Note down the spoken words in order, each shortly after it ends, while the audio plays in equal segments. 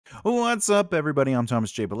What's up, everybody? I'm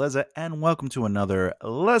Thomas J. Bellezza, and welcome to another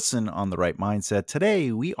lesson on the right mindset.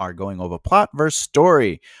 Today, we are going over plot versus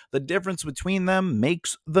story. The difference between them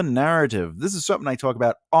makes the narrative. This is something I talk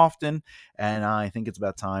about often, and I think it's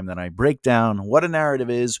about time that I break down what a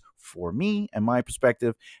narrative is for me and my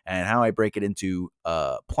perspective, and how I break it into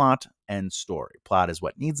plot and story. Plot is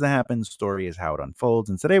what needs to happen, story is how it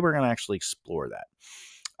unfolds, and today we're going to actually explore that.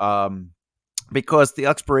 Because the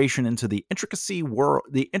exploration into the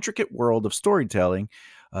intricate world of storytelling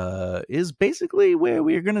is basically where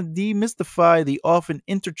we are going to demystify the often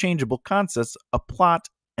interchangeable concepts of plot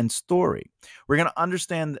and story. We're going to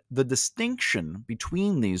understand the distinction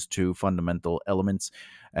between these two fundamental elements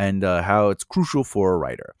and how it's crucial for a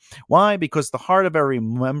writer. Why? Because the heart of every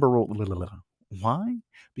memorable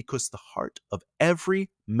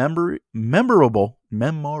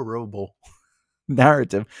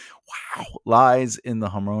narrative, lies in the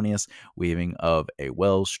harmonious weaving of a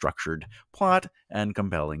well-structured plot and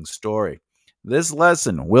compelling story. This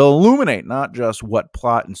lesson will illuminate not just what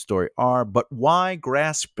plot and story are, but why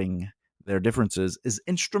grasping their differences is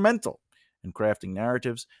instrumental in crafting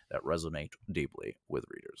narratives that resonate deeply with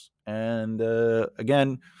readers. And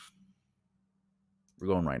again, we're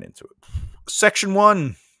going right into it. Section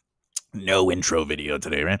 1. No intro video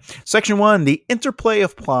today, right? Section 1, the interplay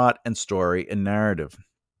of plot and story in narrative.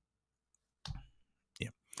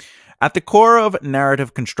 At the core of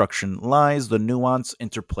narrative construction lies the nuanced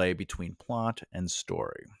interplay between plot and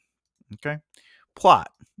story. Okay? Plot.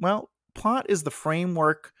 Well, plot is the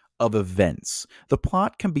framework of events. The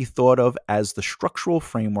plot can be thought of as the structural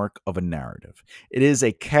framework of a narrative. It is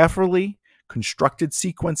a carefully constructed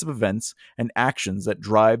sequence of events and actions that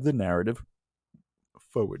drive the narrative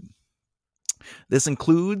forward. This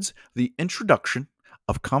includes the introduction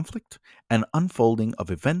of conflict and unfolding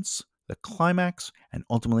of events, the climax, and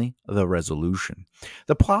ultimately the resolution.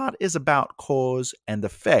 The plot is about cause and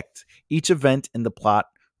effect. Each event in the plot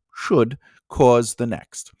should cause the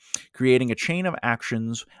next, creating a chain of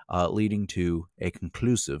actions leading to a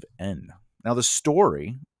conclusive end. Now, the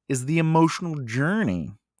story is the emotional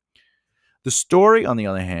journey. The story, on the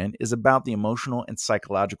other hand, is about the emotional and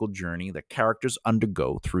psychological journey that characters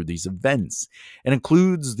undergo through these events. It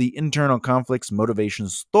includes the internal conflicts,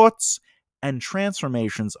 motivations, thoughts, and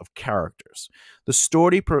transformations of characters. The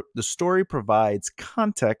story provides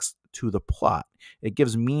context to the plot. It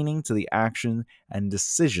gives meaning to the action and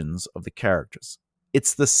decisions of the characters.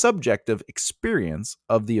 It's the subjective experience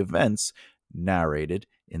of the events narrated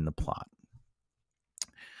in the plot.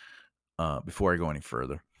 Before I go any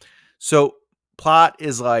further. So, plot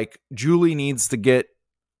is like Julie needs to get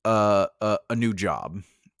a new job,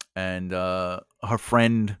 and her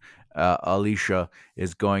friend Alicia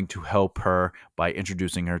is going to help her by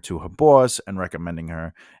introducing her to her boss and recommending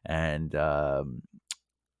her, and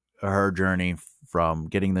her journey from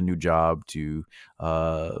getting the new job to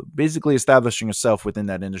basically establishing herself within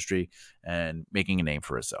that industry and making a name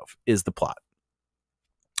for herself is the plot.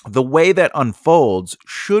 The way that unfolds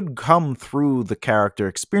should come through the character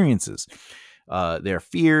experiences, their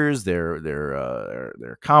fears,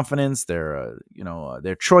 their confidence, their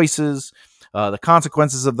choices, the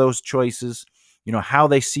consequences of those choices, how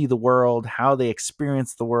they see the world, how they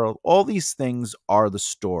experience the world. All these things are the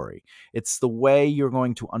story. It's the way you're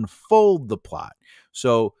going to unfold the plot.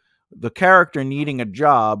 So the character needing a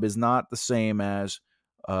job is not the same as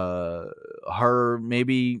her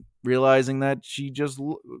maybe realizing that she just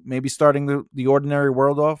maybe starting the ordinary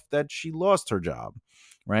world off, that she lost her job,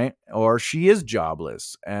 right? Or she is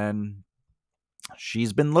jobless and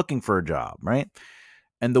she's been looking for a job, right?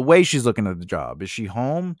 And the way she's looking at the job, is she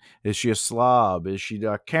home? Is she a slob? Is she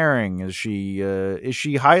caring? Is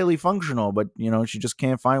she highly functional, but she just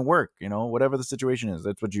can't find work? Whatever the situation is,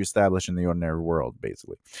 that's what you establish in the ordinary world,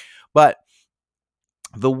 basically. But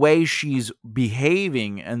the way she's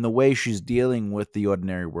behaving and the way she's dealing with the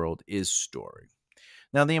ordinary world is story.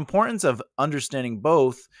 Now, the importance of understanding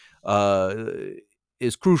both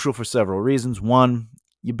is crucial for several reasons. One,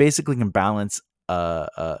 you basically can balance,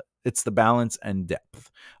 it's the balance and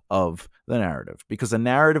depth of the narrative, because a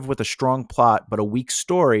narrative with a strong plot but a weak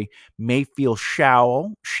story may feel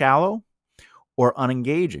shallow or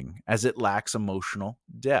unengaging, as it lacks emotional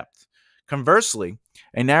depth. Conversely,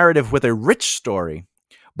 a narrative with a rich story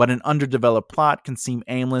but an underdeveloped plot can seem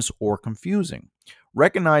aimless or confusing.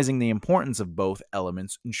 Recognizing the importance of both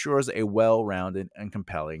elements ensures a well-rounded and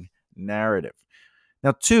compelling narrative.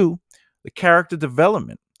 Now, 2, the character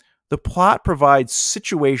development. The plot provides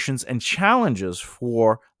situations and challenges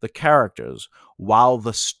for the characters, while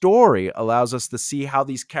the story allows us to see how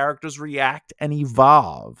these characters react and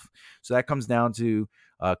evolve. So that comes down to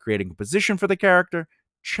creating a position for the character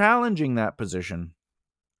challenging that position.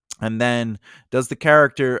 And then does the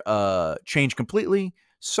character change completely,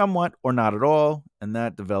 somewhat, or not at all? And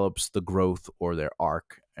that develops the growth or their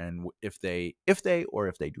arc, and if they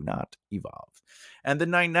do not evolve. And the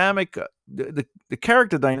dynamic, the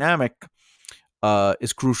character dynamic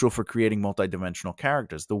is crucial for creating multidimensional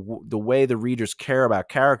characters. The way the readers care about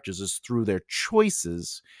characters is through their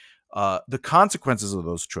choices, the consequences of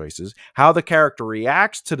those choices, how the character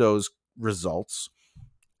reacts to those results,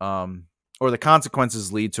 or the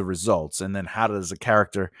consequences lead to results, and then how does a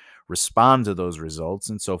character respond to those results,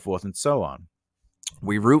 and so forth and so on.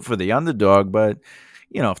 We root for the underdog, but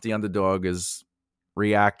if the underdog is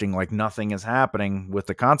reacting like nothing is happening with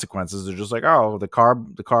the consequences, they're just like, oh, the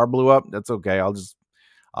car blew up, that's okay, I'll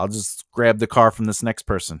just grab the car from this next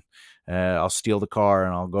person, I'll steal the car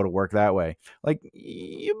and I'll go to work that way. Like,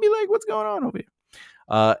 you'd be like, what's going on over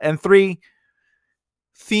here? And 3,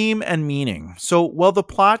 theme and meaning. So while the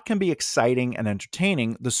plot can be exciting and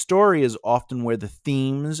entertaining, the story is often where the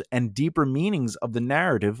themes and deeper meanings of the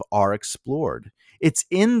narrative are explored. It's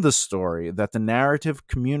in the story that the narrative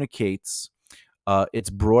communicates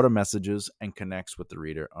its broader messages and connects with the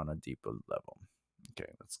reader on a deeper level.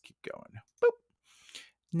 Okay, let's keep going. Boop.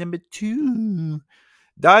 Number 2,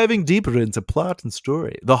 diving deeper into plot and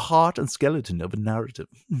story, the heart and skeleton of a narrative.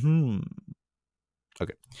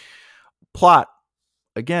 Okay. Plot,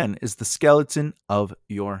 again, is the skeleton of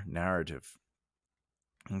your narrative.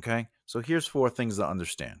 Okay, so here's 4 things to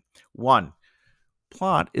understand. 1,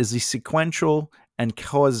 plot is a sequential and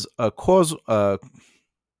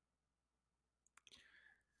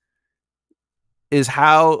is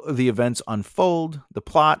how the events unfold. The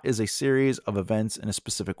plot is a series of events in a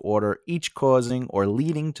specific order, each causing or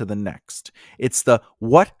leading to the next. It's the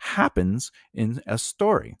what happens in a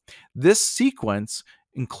story. This sequence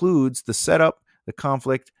includes the setup, the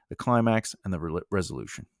conflict, the climax, and the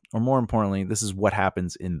resolution. Or more importantly, this is what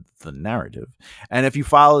happens in the narrative. And if you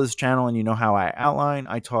follow this channel and you know how I outline,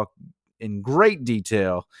 I talk in great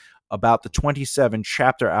detail about the 27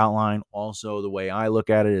 chapter outline. Also, the way I look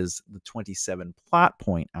at it is the 27 plot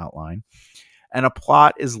point outline. And a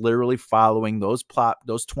plot is literally following those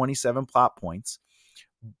 27 plot points.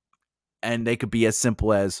 And they could be as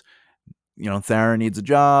simple as, Thera needs a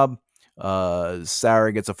job,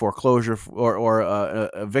 Sarah gets a foreclosure or a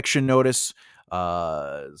eviction notice,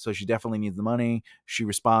 so she definitely needs the money. She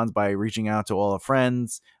responds by reaching out to all her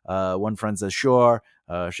friends. One friend says sure.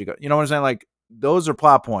 She got, what I'm saying? Like, those are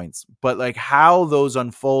plot points, but like how those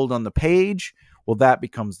unfold on the page, well, that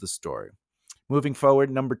becomes the story. Moving forward,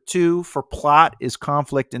 number 2 for plot is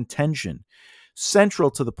conflict and tension. Central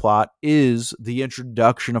to the plot is the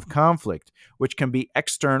introduction of conflict, which can be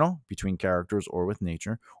external between characters or with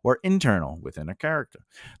nature, or internal within a character.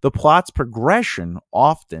 The plot's progression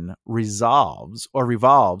often revolves.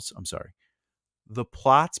 The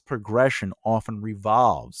plot's progression often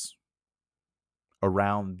revolves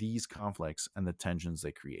around these conflicts and the tensions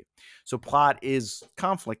they create. So plot is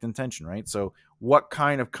conflict and tension, right? So what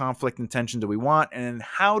kind of conflict and tension do we want, and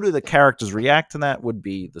how do the characters react to that would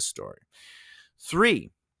be the story.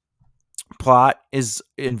 3, plot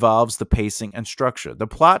involves the pacing and structure. The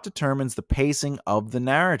plot determines the pacing of the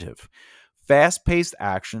narrative. Fast-paced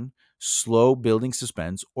action, slow building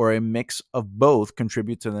suspense, or a mix of both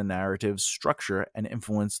contribute to the narrative's structure and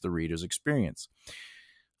influence the reader's experience.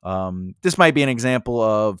 This might be an example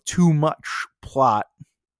of too much plot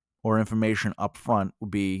or information up front would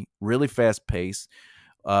be really fast-paced.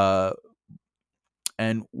 And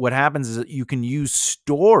what happens is that you can use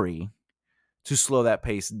story to slow that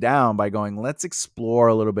pace down by going, let's explore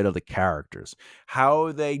a little bit of the characters. How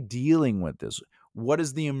are they dealing with this? What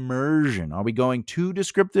is the immersion? Are we going too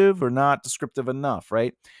descriptive or not descriptive enough,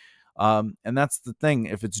 right? And that's the thing.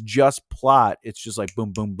 If it's just plot, it's just like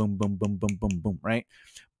boom, boom, boom, boom, boom, boom, boom, boom, right?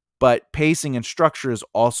 But pacing and structure is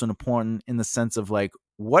also important in the sense of like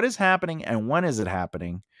what is happening and when is it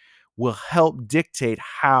happening will help dictate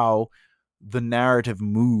how the narrative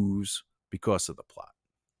moves because of the plot.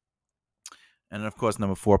 And of course,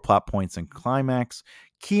 number 4, plot points and climax.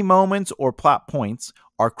 Key moments or plot points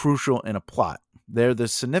are crucial in a plot. They're the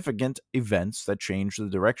significant events that change the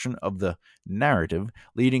direction of the narrative,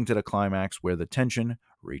 leading to the climax where the tension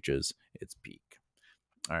reaches its peak.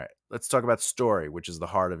 All right, let's talk about story, which is the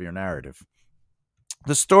heart of your narrative.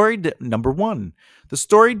 The story, number 1, the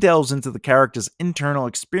story delves into the character's internal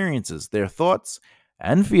experiences, their thoughts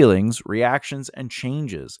and feelings, reactions, and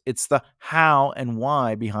changes. It's the how and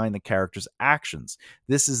why behind the character's actions.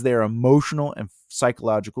 This is their emotional and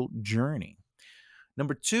psychological journey.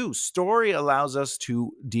 Number 2, story allows us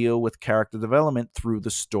to deal with character development through the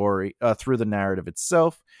story, through the narrative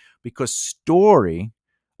itself, because story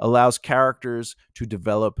allows characters to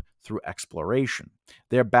develop through exploration.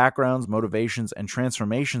 Their backgrounds, motivations, and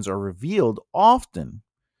transformations are revealed often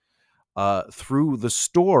through the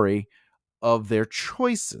story of their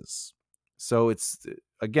choices. So it's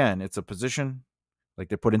a position, like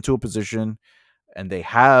they're put into a position and they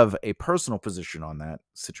have a personal position on that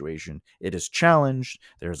situation. It is challenged,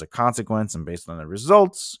 there's a consequence, and based on the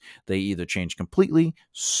results, they either change completely,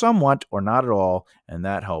 somewhat, or not at all, and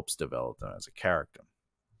that helps develop them as a character.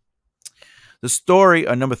 The story,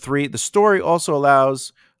 number 3, the story also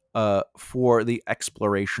allows for the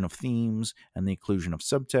exploration of themes and the inclusion of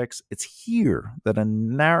subtext. It's here that a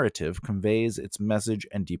narrative conveys its message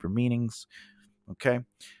and deeper meanings. Okay.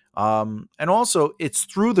 And also, it's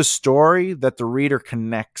through the story that the reader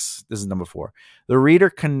connects. This is number 4. The reader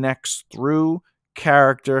connects through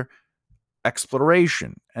character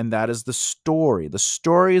exploration, and that is the story. The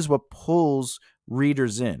story is what pulls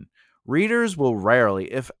readers in. Readers will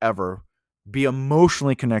rarely, if ever, be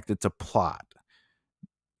emotionally connected to plot.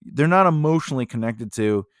 They're not emotionally connected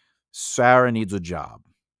to Sarah needs a job.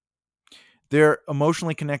 They're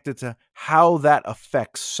emotionally connected to how that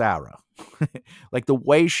affects Sarah. Like the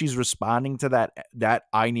way she's responding to that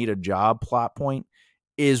I need a job plot point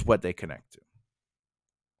is what they connect to.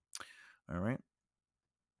 All right.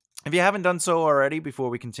 If you haven't done so already, before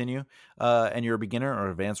we continue, and you're a beginner or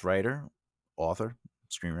advanced writer, author,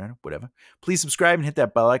 screenwriter, whatever, please subscribe and hit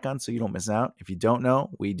that bell icon so you don't miss out. If you don't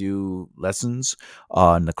know, we do lessons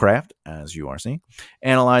on the craft, as you are seeing,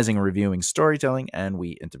 analyzing and reviewing storytelling, and we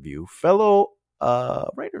interview fellow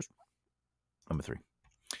writers. Number 3.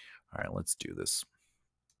 All right, let's do this.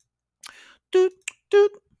 Doot,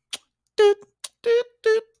 doot, doot, doot,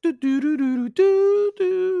 doot, doot, doot, doot,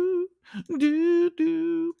 doot, doot,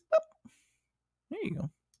 doot. There you go.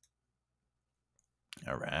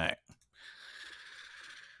 All right.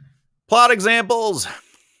 Plot examples.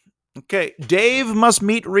 Okay, Dave must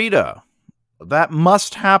meet Rita. That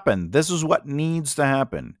must happen. This is what needs to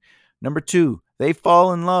happen. Number 2, they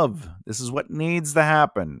fall in love. This is what needs to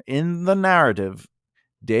happen. In the narrative,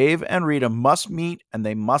 Dave and Rita must meet and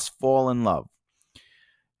they must fall in love.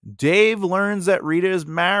 Dave learns that Rita is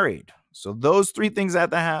married. So those 3 things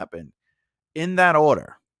have to happen in that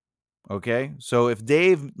order. Okay, so if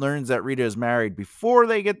Dave learns that Rita is married before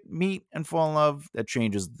they meet and fall in love, that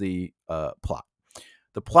changes the plot.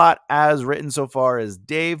 The plot as written so far is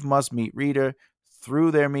Dave must meet Rita.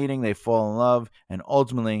 Through their meeting, they fall in love, and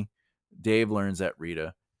ultimately, Dave learns that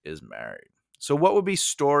Rita is married. So what would be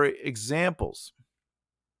story examples?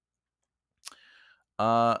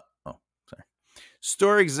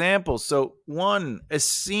 Story examples. So 1, a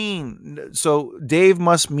scene. So Dave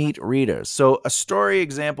must meet Rita. So a story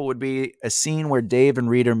example would be a scene where Dave and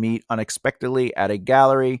Rita meet unexpectedly at a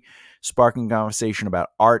gallery, sparking conversation about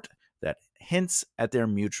art that hints at their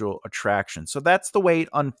mutual attraction. So that's the way it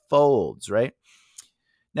unfolds, right?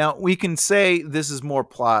 Now, we can say this is more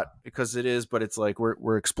plot because it is, but it's like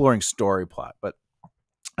we're exploring story plot. But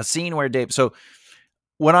a scene where Dave... So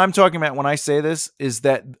what I'm talking about when I say this is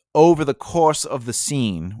that over the course of the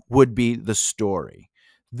scene would be the story.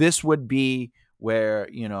 This would be where,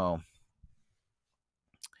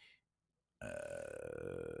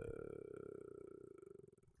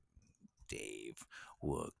 Dave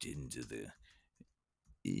walked into the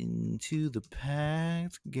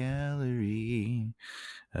packed gallery.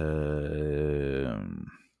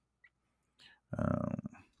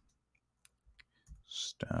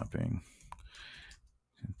 Stopping.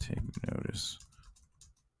 Take notice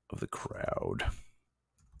of the crowd.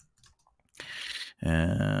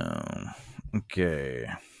 Okay.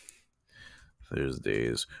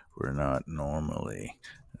 Thursdays were not normally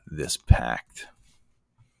this packed.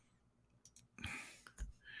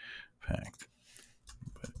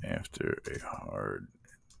 But after a hard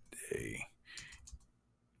day,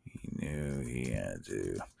 he knew he had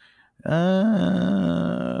to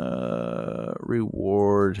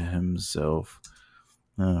reward himself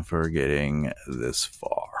for getting this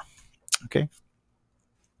far. Okay.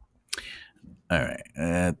 All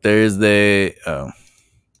right. Thursday.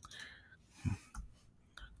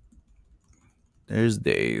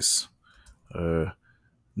 Thursdays are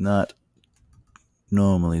not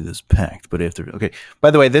normally this packed, but after. Okay.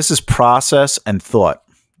 By the way, this is process and thought.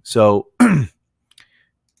 So,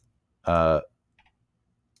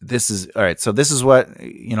 this is all right. So this is what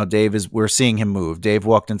Dave is. We're seeing him move. Dave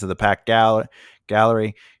walked into the packed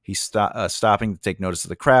gallery. He's stopping to take notice of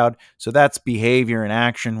the crowd. So that's behavior and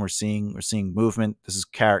action. We're seeing movement. This is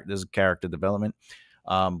character development,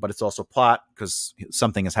 but it's also plot because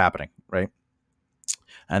something is happening, right?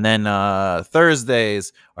 And then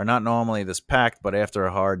Thursdays are not normally this packed, but after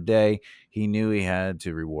a hard day, he knew he had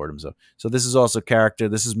to reward himself. So this is also character.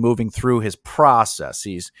 This is moving through his process.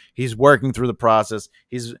 He's working through the process.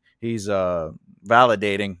 He's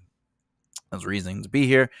validating his reasoning to be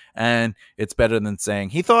here, and it's better than saying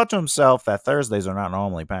he thought to himself that Thursdays are not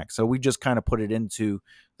normally packed. So we just kind of put it into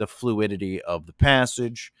the fluidity of the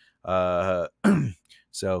passage. So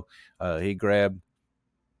he grabbed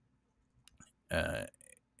a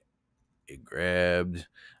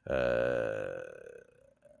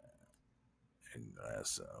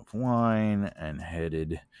glass of wine and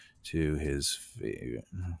headed to his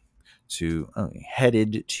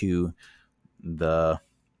headed to the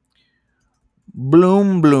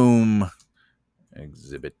Bloom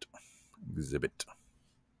exhibit.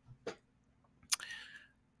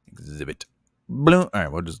 Bloom. All right,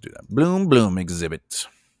 we'll just do that. Bloom exhibit.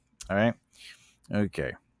 All right.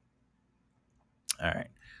 Okay. All right.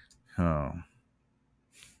 Oh.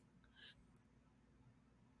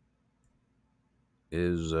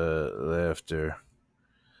 His laughter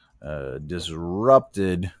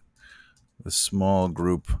disrupted the small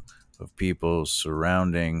group of people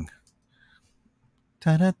surrounding.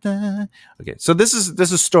 Da-da-da. Okay, so this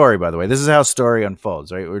is story, by the way. This is how story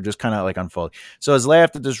unfolds, right? We're just kind of like unfolding. So his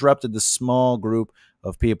laughter disrupted the small group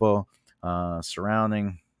of people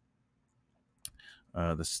surrounding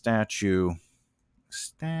the statue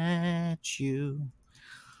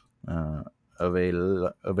of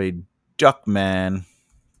a duck man,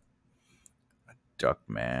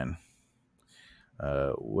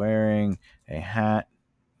 wearing a hat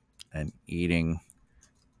and eating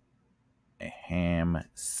a ham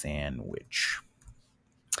sandwich.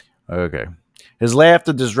 Okay. His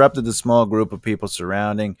laughter disrupted the small group of people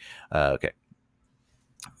surrounding. Okay.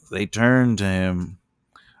 They turned to him.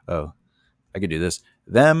 Oh, I could do this.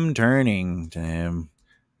 Them turning to him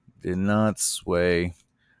did not sway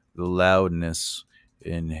the loudness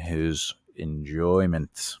in his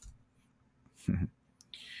enjoyment.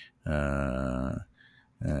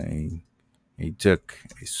 He took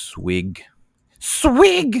a swig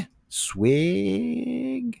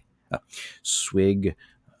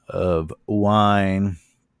of wine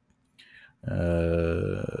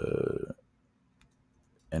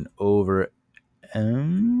and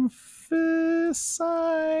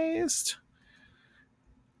overemphasized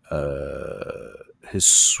his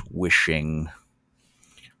swishing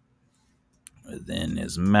within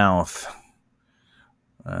his mouth,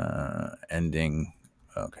 ending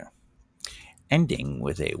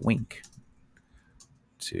with a wink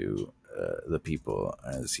to the people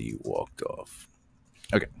as he walked off.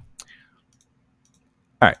 Okay.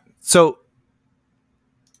 All right. So,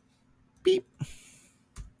 beep.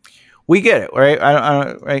 We get it, right? I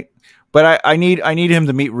don't, right? But I need him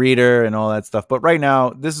to meet Rita and all that stuff. But right now,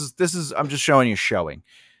 this is I'm just showing you showing.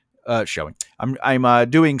 I'm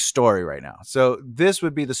doing story right now. So this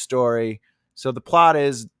would be the story. So the plot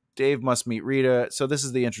is Dave must meet Rita. So this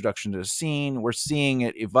is the introduction to the scene. We're seeing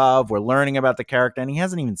it evolve. We're learning about the character, and he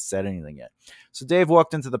hasn't even said anything yet. So Dave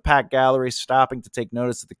walked into the packed gallery, stopping to take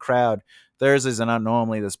notice of the crowd. Thursdays are not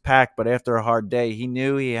normally this packed, but after a hard day, he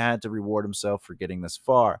knew he had to reward himself for getting this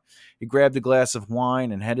far. He grabbed a glass of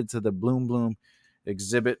wine and headed to the Bloom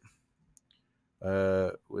exhibit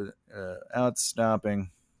without stopping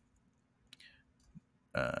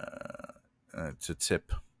to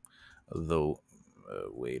tip the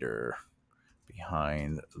waiter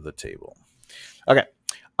behind the table. Okay.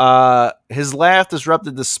 His laugh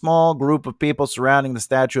disrupted the small group of people surrounding the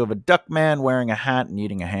statue of a duck man wearing a hat and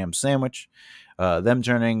eating a ham sandwich. Them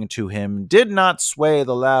turning to him did not sway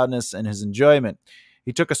the loudness in his enjoyment.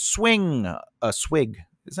 He took a swig. Did I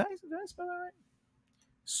spell that right?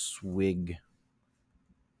 Swig.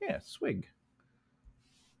 Yeah, swig.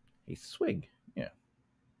 A swig. Yeah.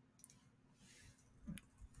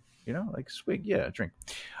 You know, like swig, yeah, drink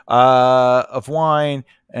of wine,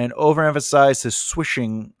 and overemphasize the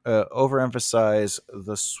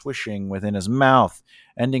swishing within his mouth,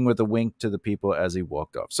 ending with a wink to the people as he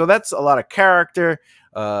walked off. So that's a lot of character.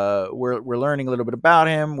 We're learning a little bit about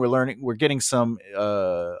him. We're getting some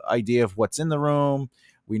idea of what's in the room.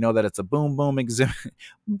 We know that it's a boom exhibit,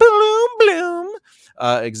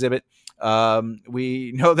 exhibit.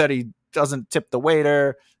 We know that he doesn't tip the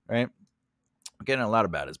waiter, right? Getting a lot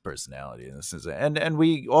about his personality. And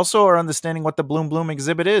we also are understanding what the Bloom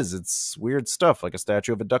exhibit is. It's weird stuff, like a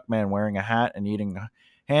statue of a duck man wearing a hat and eating a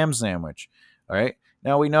ham sandwich. All right.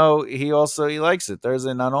 Now we know he likes it.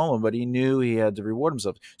 Thursday not normal, but he knew he had to reward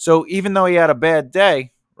himself. So even though he had a bad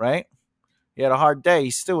day, right? He had a hard day. He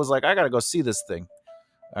still was like, I got to go see this thing.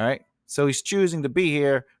 All right. So he's choosing to be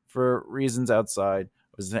here for reasons outside.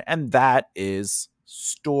 And that is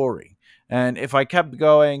story. And if I kept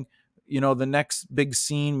going, the next big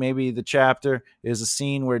scene, maybe the chapter, is a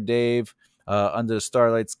scene where Dave, under the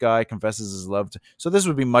starlight sky, confesses his love to. So this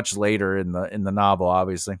would be much later in the novel,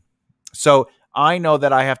 obviously. So I know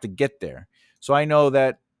that I have to get there. So I know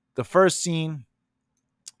that the first scene,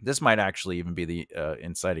 this might actually even be the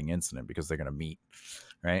inciting incident because they're going to meet,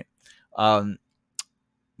 right?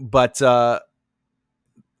 But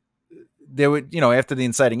there would, after the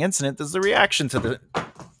inciting incident, there's the reaction to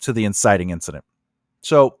the inciting incident.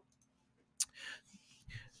 So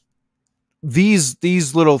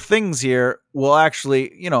these little things here will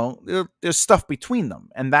actually, there's stuff between them,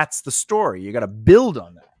 and that's the story. You got to build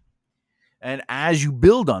on that. And as you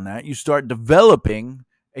build on that, you start developing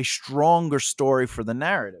a stronger story for the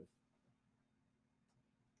narrative,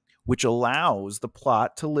 which allows the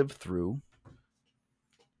plot to live through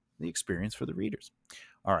the experience for the readers.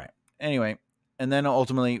 All right. Anyway, and then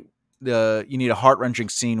ultimately, you need a heart-wrenching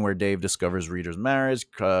scene where Dave discovers Reader's marriage,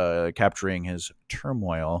 capturing his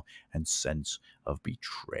turmoil and sense of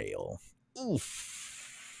betrayal. Oof.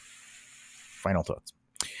 Final thoughts.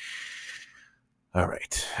 All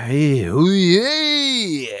right.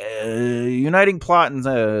 Uniting plot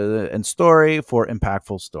and story for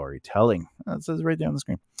impactful storytelling. That says right there on the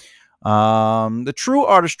screen. The true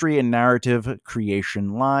artistry in narrative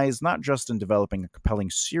creation lies not just in developing a compelling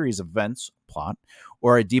series of events, plot,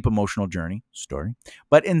 or a deep emotional journey, story,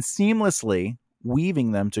 but in seamlessly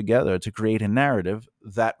weaving them together to create a narrative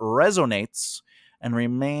that resonates and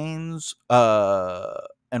remains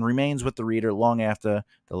with the reader long after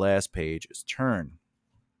the last page is turned.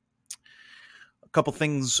 A couple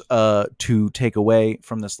things to take away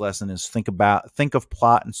from this lesson is think of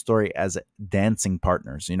plot and story as dancing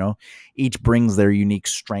partners. Each brings their unique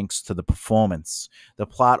strengths to the performance. The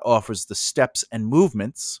plot offers the steps and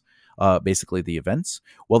movements, basically the events,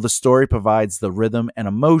 while the story provides the rhythm and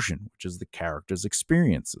emotion, which is the character's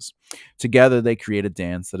experiences. Together, they create a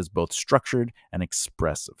dance that is both structured and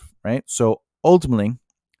expressive, right? So ultimately,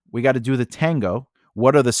 we got to do the tango.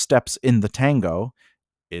 What are the steps in the tango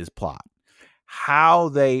is plot. How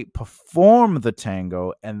they perform the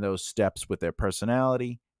tango and those steps with their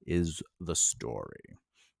personality is the story.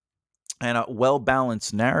 And a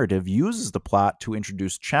well-balanced narrative uses the plot to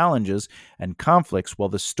introduce challenges and conflicts, while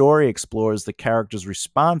the story explores the characters'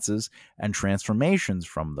 responses and transformations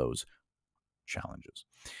from those challenges.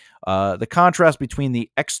 The contrast between the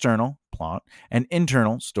external plot and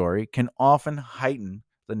internal story can often heighten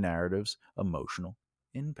the narrative's emotional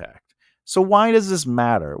impact. So why does this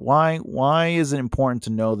matter? Why is it important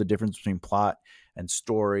to know the difference between plot and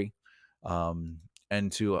story,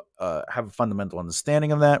 and to have a fundamental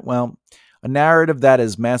understanding of that? Well, a narrative that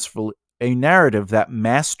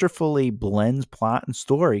masterfully blends plot and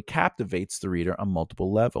story captivates the reader on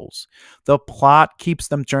multiple levels. The plot keeps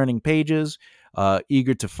them turning pages,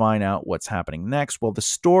 eager to find out what's happening next, while the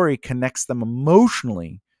story connects them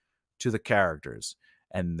emotionally to the characters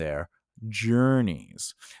and their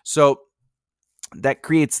journeys. So that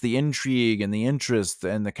creates the intrigue and the interest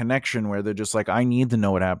and the connection where they're just like, I need to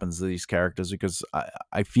know what happens to these characters because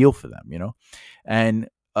I feel for them, And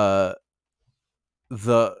the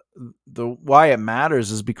why it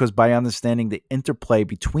matters is because by understanding the interplay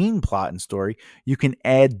between plot and story, you can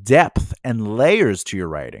add depth and layers to your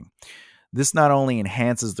writing. This not only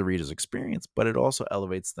enhances the reader's experience, but it also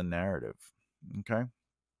elevates the narrative. Okay.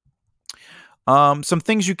 Some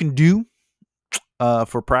things you can do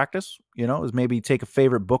for practice, is maybe take a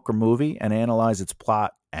favorite book or movie and analyze its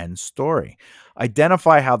plot and story.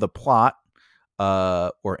 Identify how the plot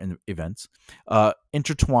or events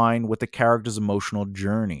intertwine with the character's emotional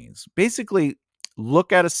journeys. Basically,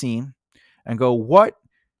 look at a scene and go, what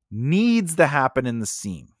needs to happen in the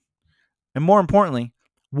scene? And more importantly,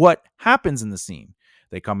 what happens in the scene?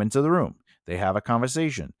 They come into the room. They have a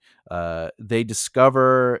conversation. They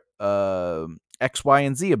discover X, Y,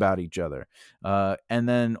 and Z about each other. And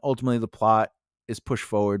then ultimately the plot is pushed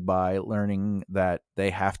forward by learning that they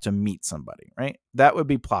have to meet somebody, right? That would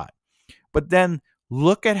be plot. But then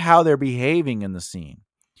look at how they're behaving in the scene.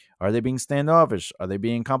 Are they being standoffish? Are they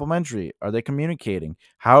being complimentary? Are they communicating?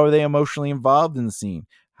 How are they emotionally involved in the scene?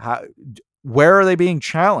 Where are they being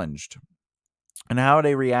challenged? And how are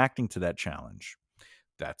they reacting to that challenge?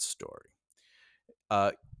 That's story.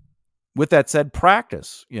 With that said,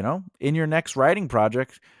 practice, in your next writing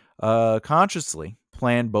project, consciously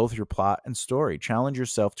plan both your plot and story. Challenge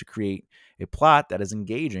yourself to create a plot that is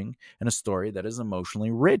engaging and a story that is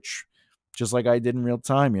emotionally rich. Just like I did in real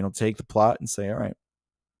time, take the plot and say, all right,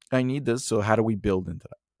 I need this. So how do we build into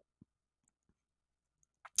that?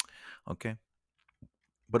 Okay.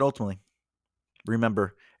 But ultimately,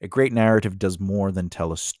 Remember, a great narrative does more than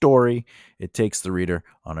tell a story. It takes the reader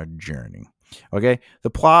on a journey. Okay? The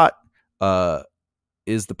plot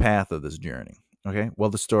is the path of this journey. Okay? Well,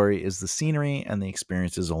 the story is the scenery and the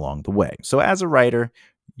experiences along the way. So, as a writer,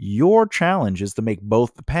 your challenge is to make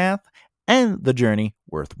both the path and the journey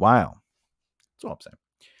worthwhile. That's all I'm saying.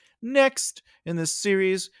 Next in this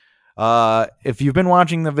series, if you've been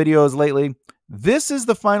watching the videos lately, this is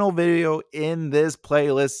the final video in this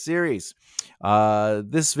playlist series.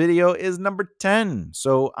 This video is number 10.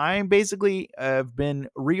 So I basically have been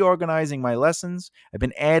reorganizing my lessons. I've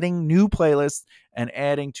been adding new playlists and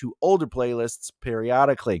adding to older playlists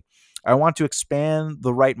periodically. I want to expand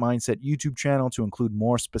the Right Mindset YouTube channel to include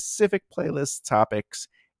more specific playlists, topics,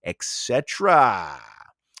 etc.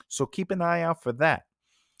 So keep an eye out for that.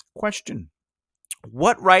 Question: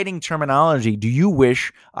 what writing terminology do you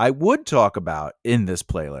wish I would talk about in this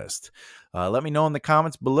playlist? Let me know in the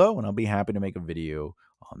comments below, and I'll be happy to make a video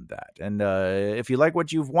on that. And if you like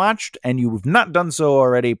what you've watched and you've not done so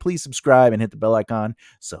already, please subscribe and hit the bell icon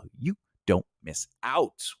so you don't miss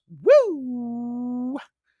out. Woo!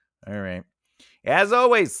 All right. As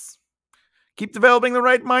always, keep developing the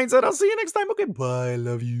right mindset. I'll see you next time. Okay, bye. I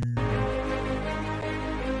love you.